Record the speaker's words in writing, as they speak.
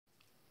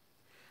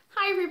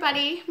Hi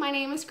everybody, my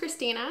name is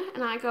Christina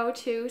and I go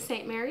to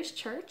St. Mary's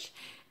Church,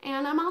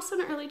 and I'm also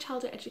an early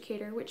childhood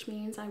educator, which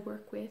means I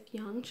work with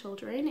young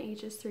children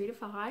ages 3 to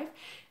 5.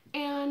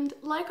 And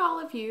like all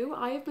of you,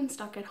 I have been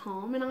stuck at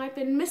home and I've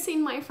been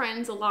missing my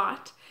friends a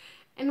lot.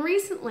 And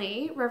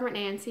recently, Reverend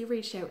Nancy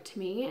reached out to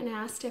me and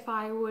asked if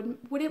I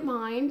wouldn't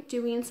mind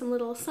doing some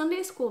little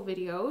Sunday school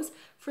videos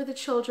for the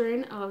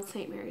children of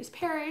St. Mary's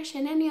Parish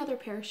and any other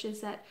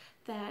parishes that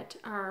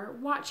are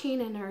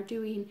watching and are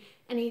doing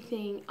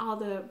anything, all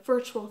the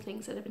virtual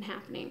things that have been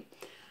happening.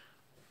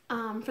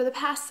 For the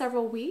past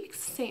several weeks,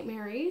 St.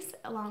 Mary's,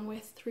 along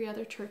with 3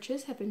 other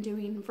churches, have been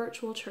doing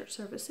virtual church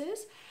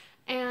services.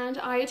 And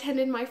I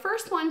attended my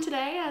first one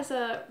today as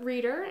a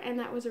reader, and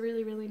that was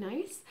really, really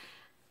nice.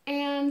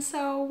 And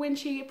so when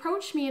she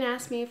approached me and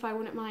asked me if I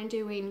wouldn't mind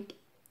doing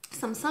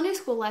some Sunday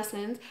school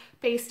lessons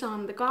based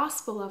on the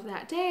gospel of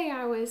that day,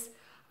 I was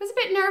a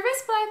bit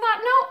nervous, but I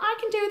thought, no, I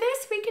can do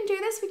this,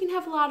 we can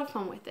have a lot of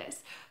fun with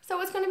this.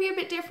 So it's going to be a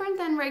bit different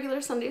than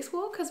regular Sunday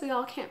school because we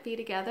all can't be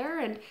together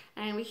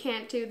and we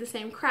can't do the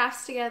same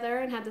crafts together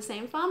and have the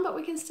same fun, but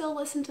we can still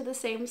listen to the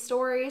same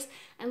stories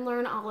and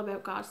learn all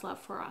about God's love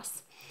for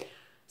us.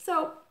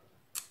 So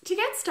to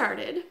get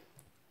started,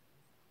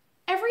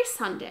 every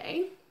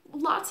Sunday,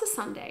 lots of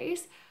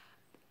Sundays,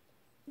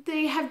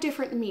 they have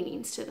different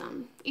meanings to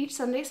them. Each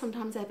Sunday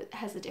sometimes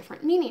has a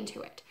different meaning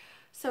to it.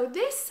 So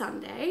this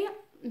Sunday,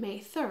 May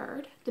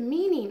 3rd, the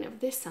meaning of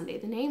this Sunday,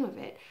 the name of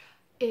it,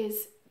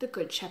 is the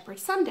Good Shepherd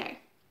Sunday.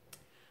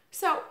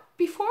 So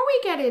before we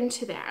get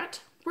into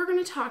that, we're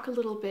going to talk a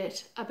little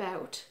bit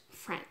about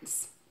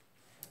friends.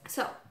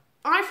 So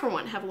I, for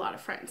one, have a lot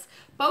of friends,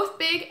 both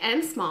big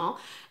and small,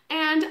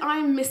 and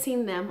I'm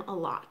missing them a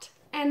lot.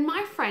 And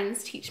my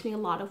friends teach me a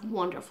lot of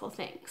wonderful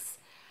things.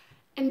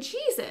 And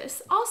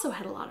Jesus also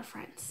had a lot of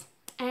friends.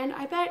 And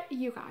I bet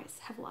you guys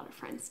have a lot of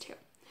friends too.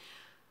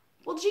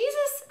 Well,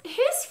 Jesus,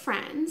 his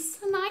friends,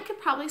 and I could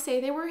probably say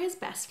they were his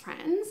best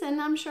friends, and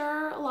I'm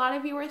sure a lot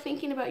of you are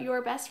thinking about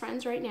your best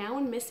friends right now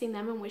and missing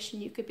them and wishing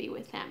you could be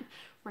with them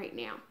right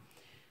now.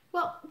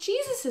 Well,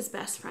 Jesus'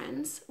 best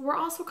friends were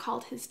also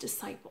called his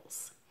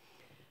disciples.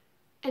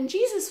 And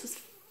Jesus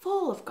was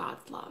full of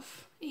God's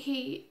love.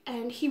 He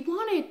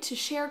wanted to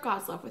share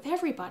God's love with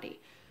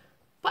everybody.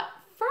 But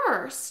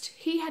first,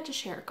 he had to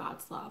share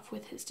God's love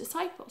with his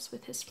disciples,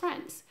 with his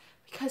friends,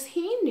 because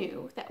he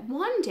knew that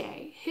one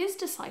day his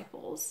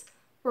disciples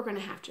were going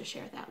to have to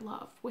share that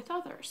love with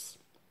others.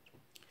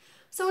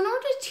 So in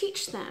order to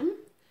teach them,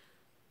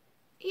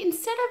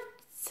 instead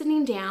of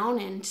sitting down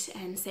and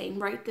saying,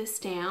 write this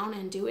down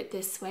and do it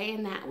this way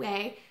and that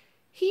way,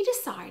 he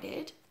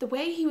decided the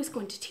way he was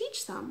going to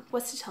teach them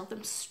was to tell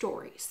them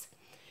stories.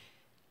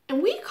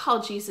 And we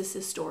call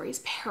Jesus' stories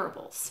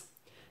parables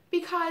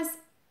because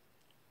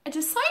a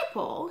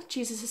disciple,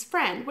 Jesus'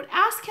 friend, would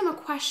ask him a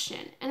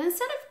question, and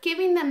instead of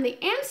giving them the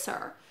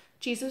answer,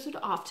 Jesus would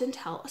often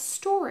tell a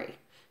story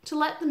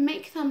to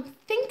make them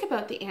think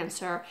about the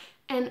answer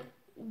and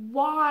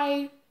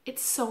why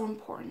it's so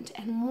important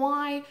and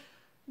why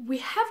we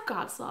have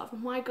God's love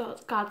and why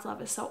God's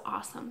love is so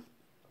awesome.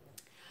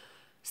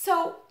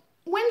 So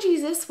when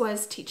Jesus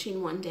was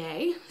teaching one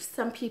day,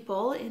 some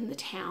people in the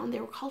town, they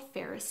were called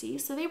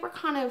Pharisees, so they were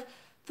kind of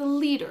the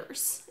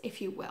leaders, if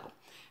you will.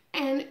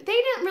 And they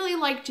didn't really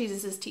like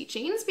Jesus'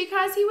 teachings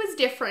because he was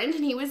different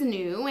and he was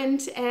new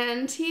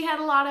and he had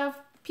a lot of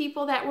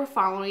people that were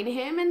following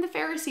him, and the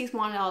Pharisees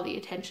wanted all the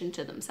attention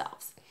to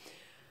themselves.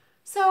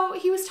 So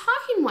he was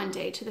talking one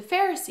day to the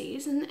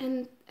Pharisees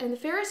and the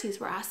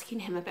Pharisees were asking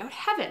him about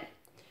heaven.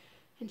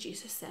 And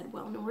Jesus said,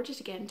 well, in order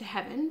to get into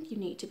heaven, you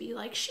need to be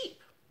like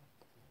sheep.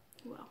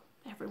 Well,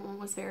 everyone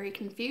was very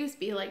confused.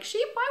 Be like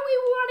sheep? Why would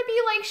we want to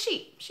be like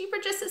sheep? Sheep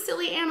are just a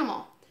silly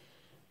animal.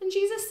 And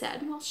Jesus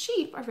said, well,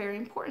 sheep are very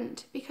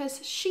important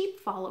because sheep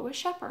follow a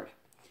shepherd.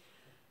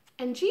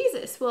 And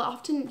Jesus you'll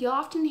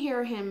often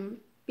hear him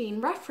being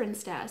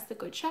referenced as the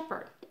Good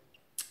Shepherd.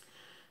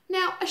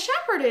 Now, a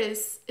shepherd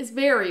is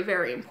very,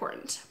 very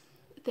important.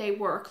 They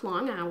work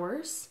long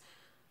hours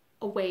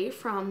away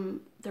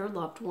from their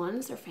loved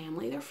ones, their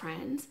family, their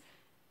friends,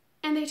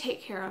 and they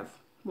take care of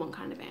one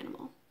kind of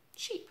animal,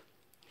 sheep.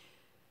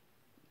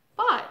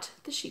 But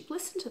the sheep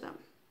listen to them.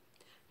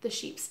 The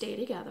sheep stay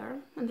together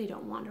and they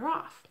don't wander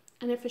off.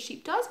 And if a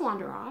sheep does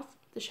wander off,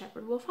 the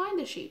shepherd will find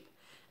the sheep.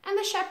 And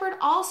the shepherd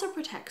also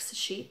protects the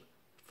sheep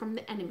from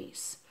the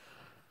enemies,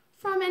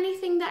 from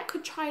anything that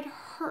could try to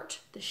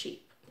hurt the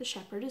sheep. The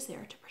shepherd is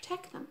there to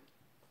protect them.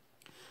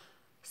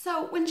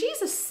 So when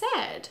Jesus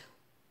said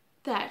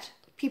that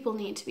people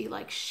need to be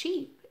like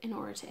sheep in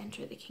order to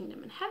enter the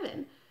kingdom in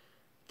heaven,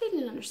 they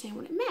didn't understand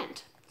what it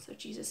meant. So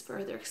Jesus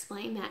further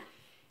explained that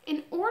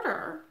in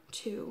order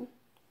to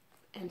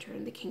enter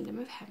in the kingdom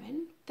of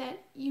heaven,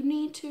 that you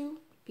need to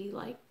be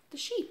like the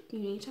sheep. You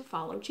need to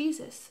follow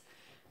Jesus.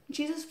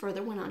 Jesus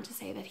further went on to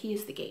say that he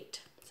is the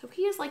gate. So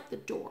he is like the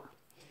door.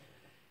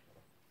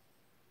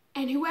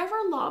 And whoever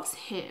loves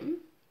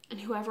him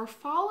and whoever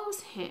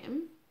follows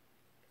him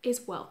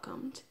is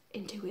welcomed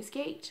into his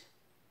gate.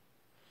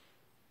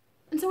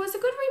 And so it's a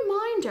good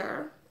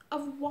reminder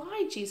of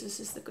why Jesus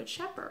is the Good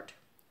Shepherd.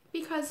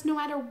 because no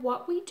matter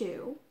what we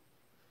do,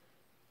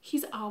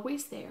 he's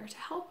always there to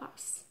help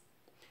us.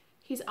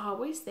 He's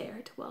always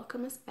there to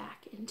welcome us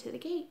back into the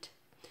gate.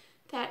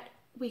 That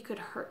we could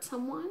hurt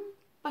someone,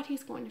 but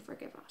he's going to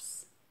forgive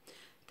us.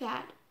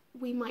 That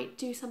we might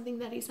do something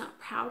that he's not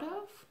proud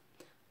of,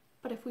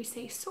 but if we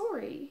say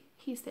sorry,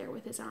 he's there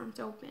with his arms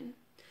open.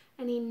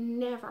 And he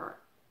never,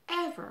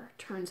 ever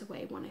turns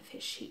away one of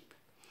his sheep.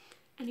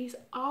 And he's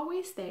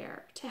always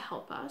there to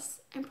help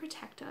us and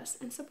protect us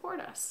and support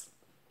us.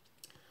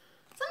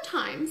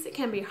 Sometimes it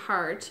can be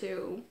hard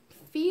to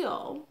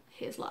feel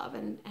his love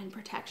and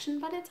protection,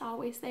 but it's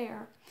always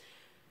there.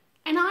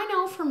 And I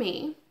know for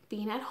me,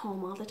 being at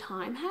home all the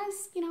time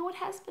it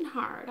has been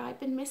hard. I've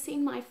been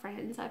missing my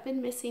friends. I've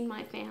been missing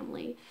my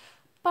family.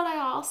 But I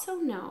also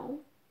know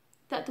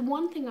that the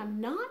one thing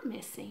I'm not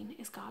missing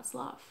is God's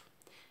love.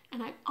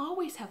 And I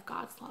always have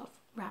God's love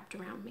wrapped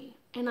around me.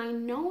 And I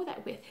know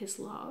that with his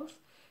love,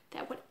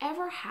 that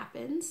whatever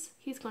happens,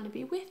 he's going to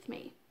be with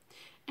me.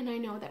 And I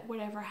know that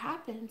whatever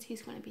happens,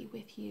 he's going to be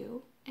with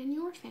you and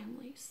your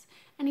families.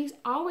 And he's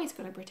always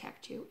going to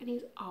protect you, and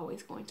he's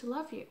always going to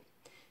love you.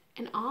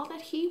 And all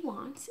that he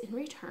wants in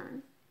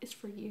return is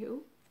for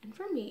you and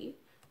for me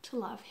to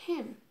love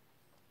him.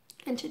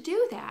 And to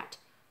do that,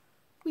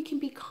 we can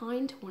be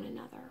kind to one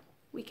another.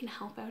 We can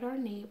help out our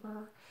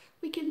neighbor.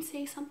 We can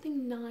say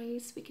something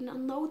nice. We can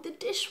unload the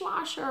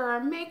dishwasher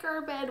or make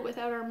our bed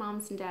without our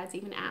moms and dads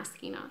even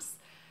asking us.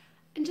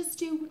 And just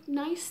do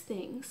nice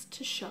things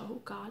to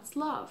show God's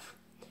love.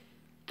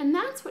 And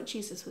that's what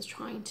Jesus was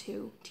trying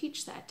to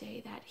teach that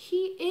day, that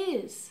he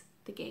is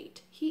the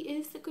gate. He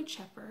is the good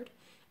shepherd.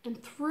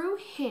 And through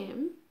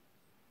him,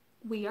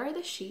 we are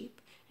the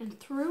sheep. And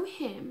through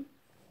him,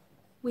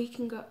 we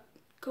can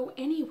go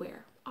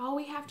anywhere. All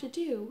we have to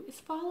do is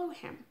follow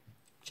him.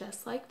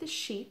 Just like the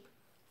sheep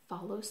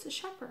follows the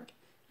shepherd.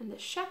 And the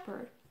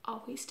shepherd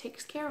always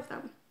takes care of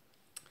them.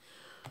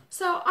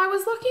 So I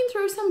was looking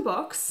through some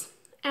books,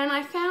 and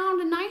I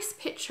found a nice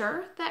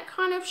picture that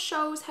kind of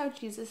shows how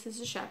Jesus is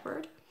a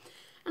shepherd.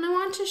 And I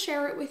want to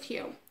share it with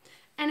you.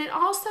 And it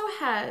also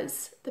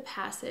has the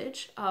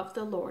passage of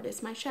the Lord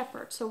is my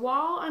shepherd. So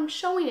while I'm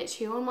showing it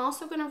to you, I'm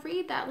also going to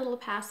read that little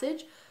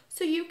passage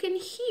so you can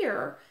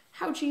hear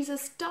how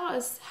Jesus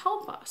does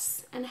help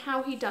us and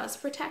how he does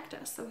protect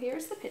us. So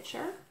here's the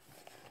picture.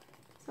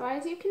 So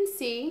as you can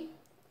see,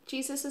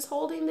 Jesus is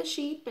holding the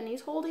sheep and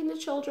he's holding the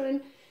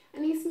children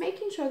and he's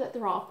making sure that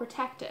they're all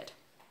protected.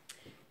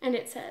 And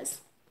it says,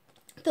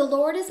 "The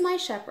Lord is my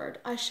shepherd,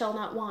 I shall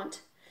not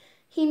want.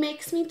 He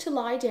makes me to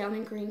lie down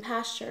in green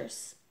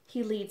pastures.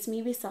 He leads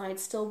me beside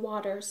still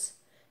waters.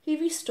 He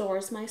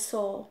restores my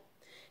soul.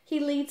 He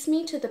leads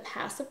me to the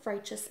paths of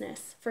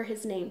righteousness for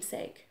his name's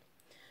sake.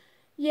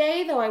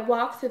 Yea, though I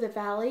walk through the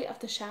valley of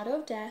the shadow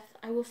of death,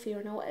 I will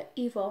fear no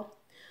evil.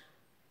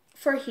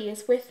 For he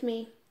is with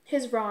me.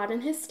 His rod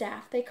and his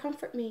staff, they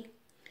comfort me.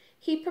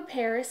 He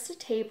prepareth a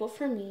table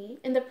for me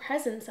in the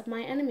presence of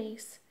my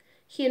enemies.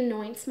 He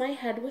anoints my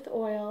head with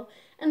oil,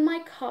 and my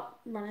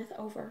cup runneth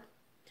over.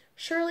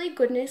 Surely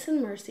goodness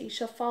and mercy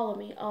shall follow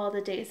me all the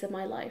days of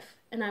my life,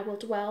 and I will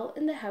dwell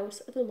in the house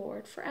of the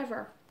Lord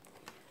forever."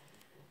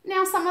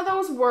 Now, some of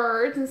those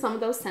words and some of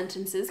those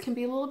sentences can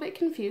be a little bit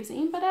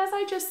confusing, but as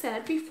I just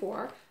said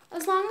before,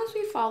 as long as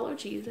we follow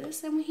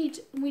Jesus and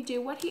we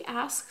do what he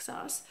asks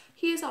us,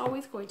 he is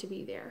always going to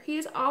be there. He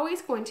is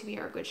always going to be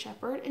our good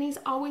shepherd, and he's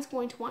always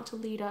going to want to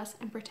lead us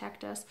and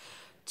protect us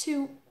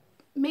to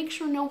make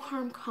sure no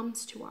harm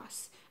comes to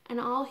us. And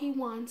all he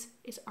wants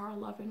is our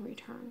love in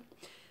return.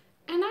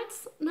 And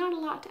that's not a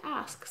lot to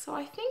ask. So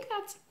I think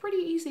that's a pretty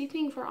easy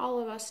thing for all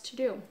of us to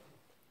do.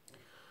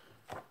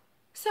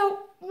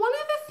 So one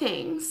of the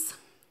things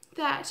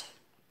that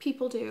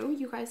people do,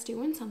 you guys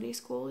do in Sunday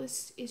school,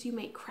 is you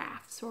make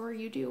crafts or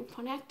you do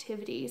fun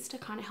activities to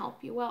kind of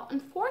help you. Well,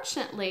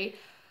 unfortunately,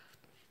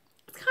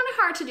 it's kind of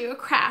hard to do a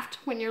craft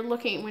when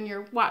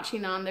you're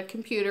watching on the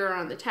computer or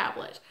on the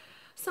tablet.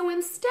 So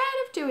instead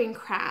of doing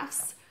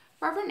crafts,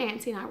 Reverend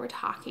Nancy and I were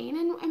talking,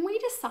 and we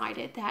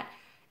decided that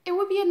it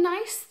would be a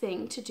nice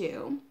thing to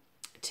do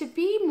to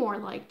be more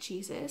like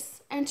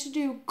Jesus and to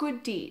do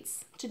good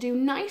deeds, to do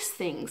nice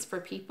things for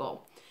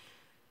people.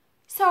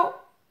 So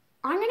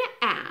I'm going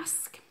to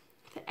ask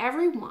that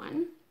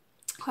everyone,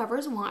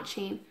 whoever's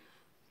watching,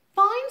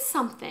 find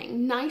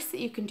something nice that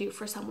you can do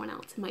for someone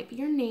else. It might be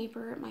your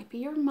neighbor, it might be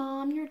your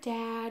mom, your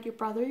dad, your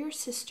brother, your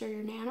sister,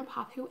 your nana,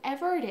 pop,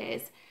 whoever it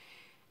is,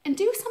 and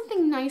do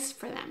something nice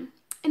for them.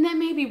 And then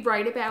maybe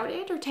write about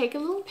it or take a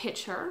little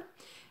picture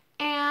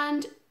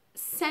and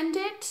send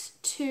it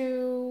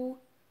to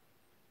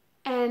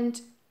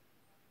and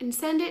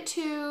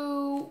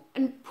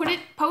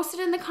post it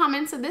in the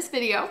comments of this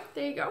video.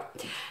 There you go.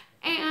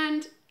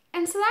 And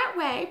so that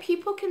way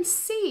people can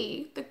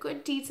see the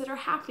good deeds that are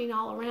happening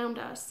all around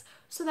us,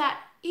 so that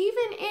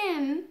even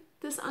in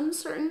this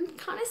uncertain,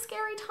 kind of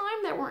scary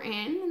time that we're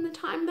in the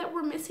time that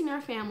we're missing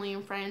our family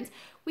and friends,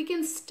 we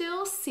can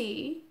still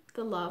see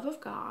the love of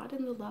God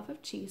and the love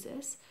of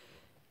Jesus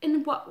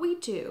in what we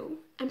do,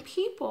 and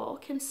people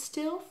can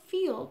still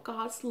feel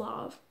God's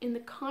love in the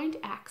kind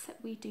acts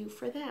that we do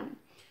for them.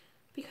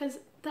 because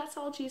that's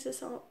all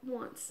Jesus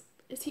wants.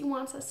 Is he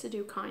wants us to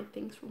do kind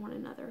things for one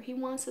another. He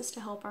wants us to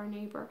help our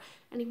neighbor,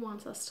 and he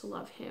wants us to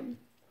love him.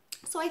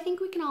 So I think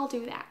we can all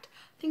do that.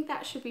 I think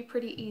that should be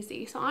pretty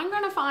easy. So I'm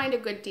going to find a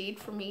good deed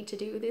for me to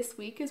do this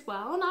week as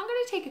well, and I'm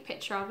going to take a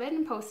picture of it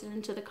and post it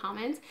into the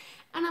comments.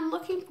 And I'm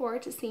looking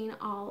forward to seeing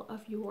all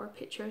of your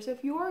pictures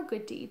of your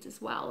good deeds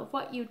as well, of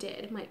what you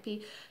did. It might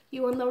be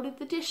you unloaded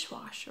the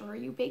dishwasher, or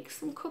you baked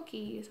some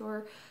cookies,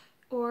 or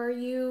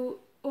you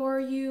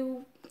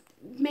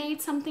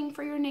made something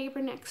for your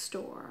neighbor next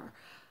door.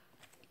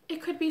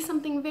 It could be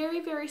something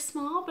very, very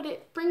small, but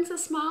it brings a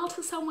smile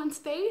to someone's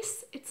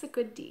face. It's a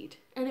good deed,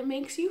 and it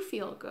makes you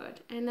feel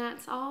good. And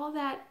that's all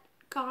that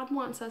God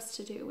wants us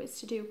to do, is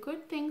to do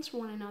good things for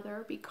one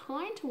another, be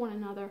kind to one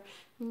another,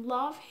 and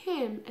love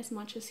him as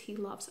much as he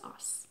loves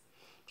us.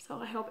 So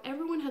I hope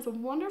everyone has a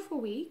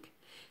wonderful week.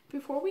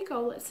 Before we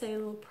go, let's say a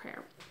little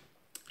prayer.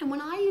 And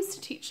when I used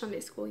to teach Sunday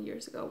school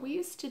years ago, we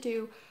used to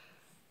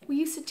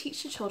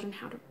teach the children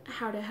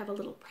how to have a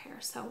little prayer.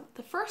 So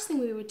the first thing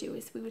we would do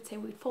is we would say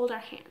we'd fold our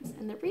hands.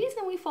 And the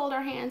reason we fold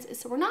our hands is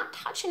so we're not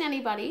touching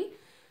anybody,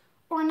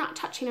 or we're not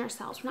touching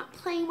ourselves. We're not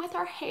playing with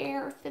our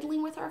hair or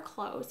fiddling with our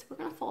clothes. We're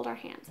going to fold our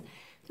hands.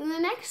 Then the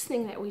next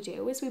thing that we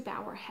do is we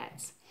bow our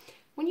heads.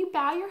 When you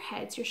bow your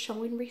heads, you're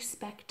showing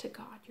respect to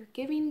God. You're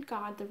giving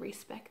God the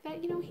respect that,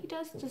 he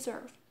does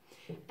deserve.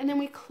 And then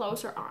we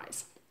close our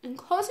eyes. And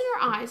closing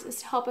our eyes is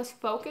to help us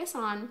focus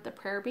on the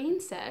prayer being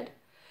said,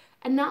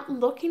 and not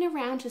looking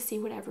around to see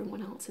what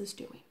everyone else is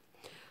doing.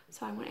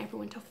 So I want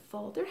everyone to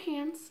fold their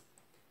hands,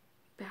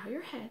 bow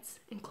your heads,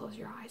 and close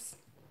your eyes.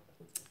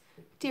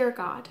 Dear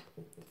God,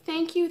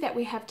 thank you that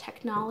we have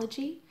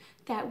technology,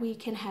 that we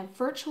can have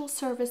virtual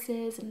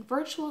services and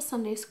virtual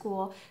Sunday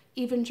school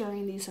even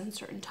during these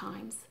uncertain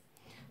times.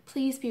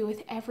 Please be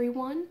with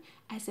everyone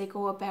as they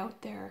go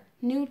about their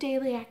new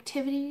daily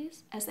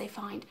activities, as they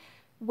find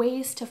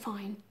ways to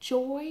find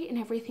joy in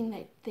everything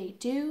that they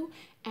do,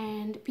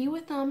 and be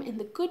with them in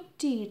the good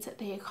deeds that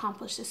they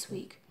accomplish this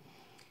week.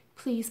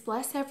 Please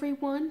bless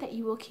everyone, that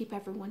you will keep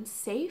everyone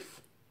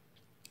safe,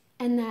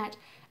 and that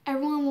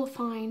everyone will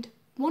find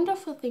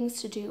wonderful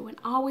things to do, and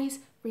always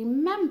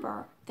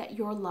remember that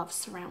your love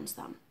surrounds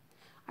them.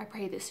 I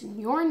pray this in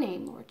your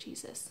name, Lord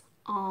Jesus.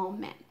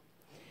 Amen.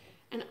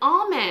 And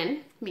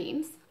amen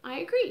means I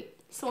agree.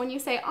 So when you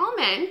say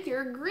amen,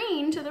 you're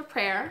agreeing to the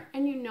prayer,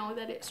 and you know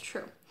that it's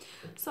true.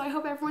 So I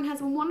hope everyone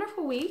has a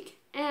wonderful week,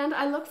 and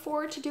I look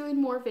forward to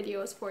doing more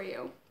videos for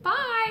you.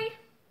 Bye!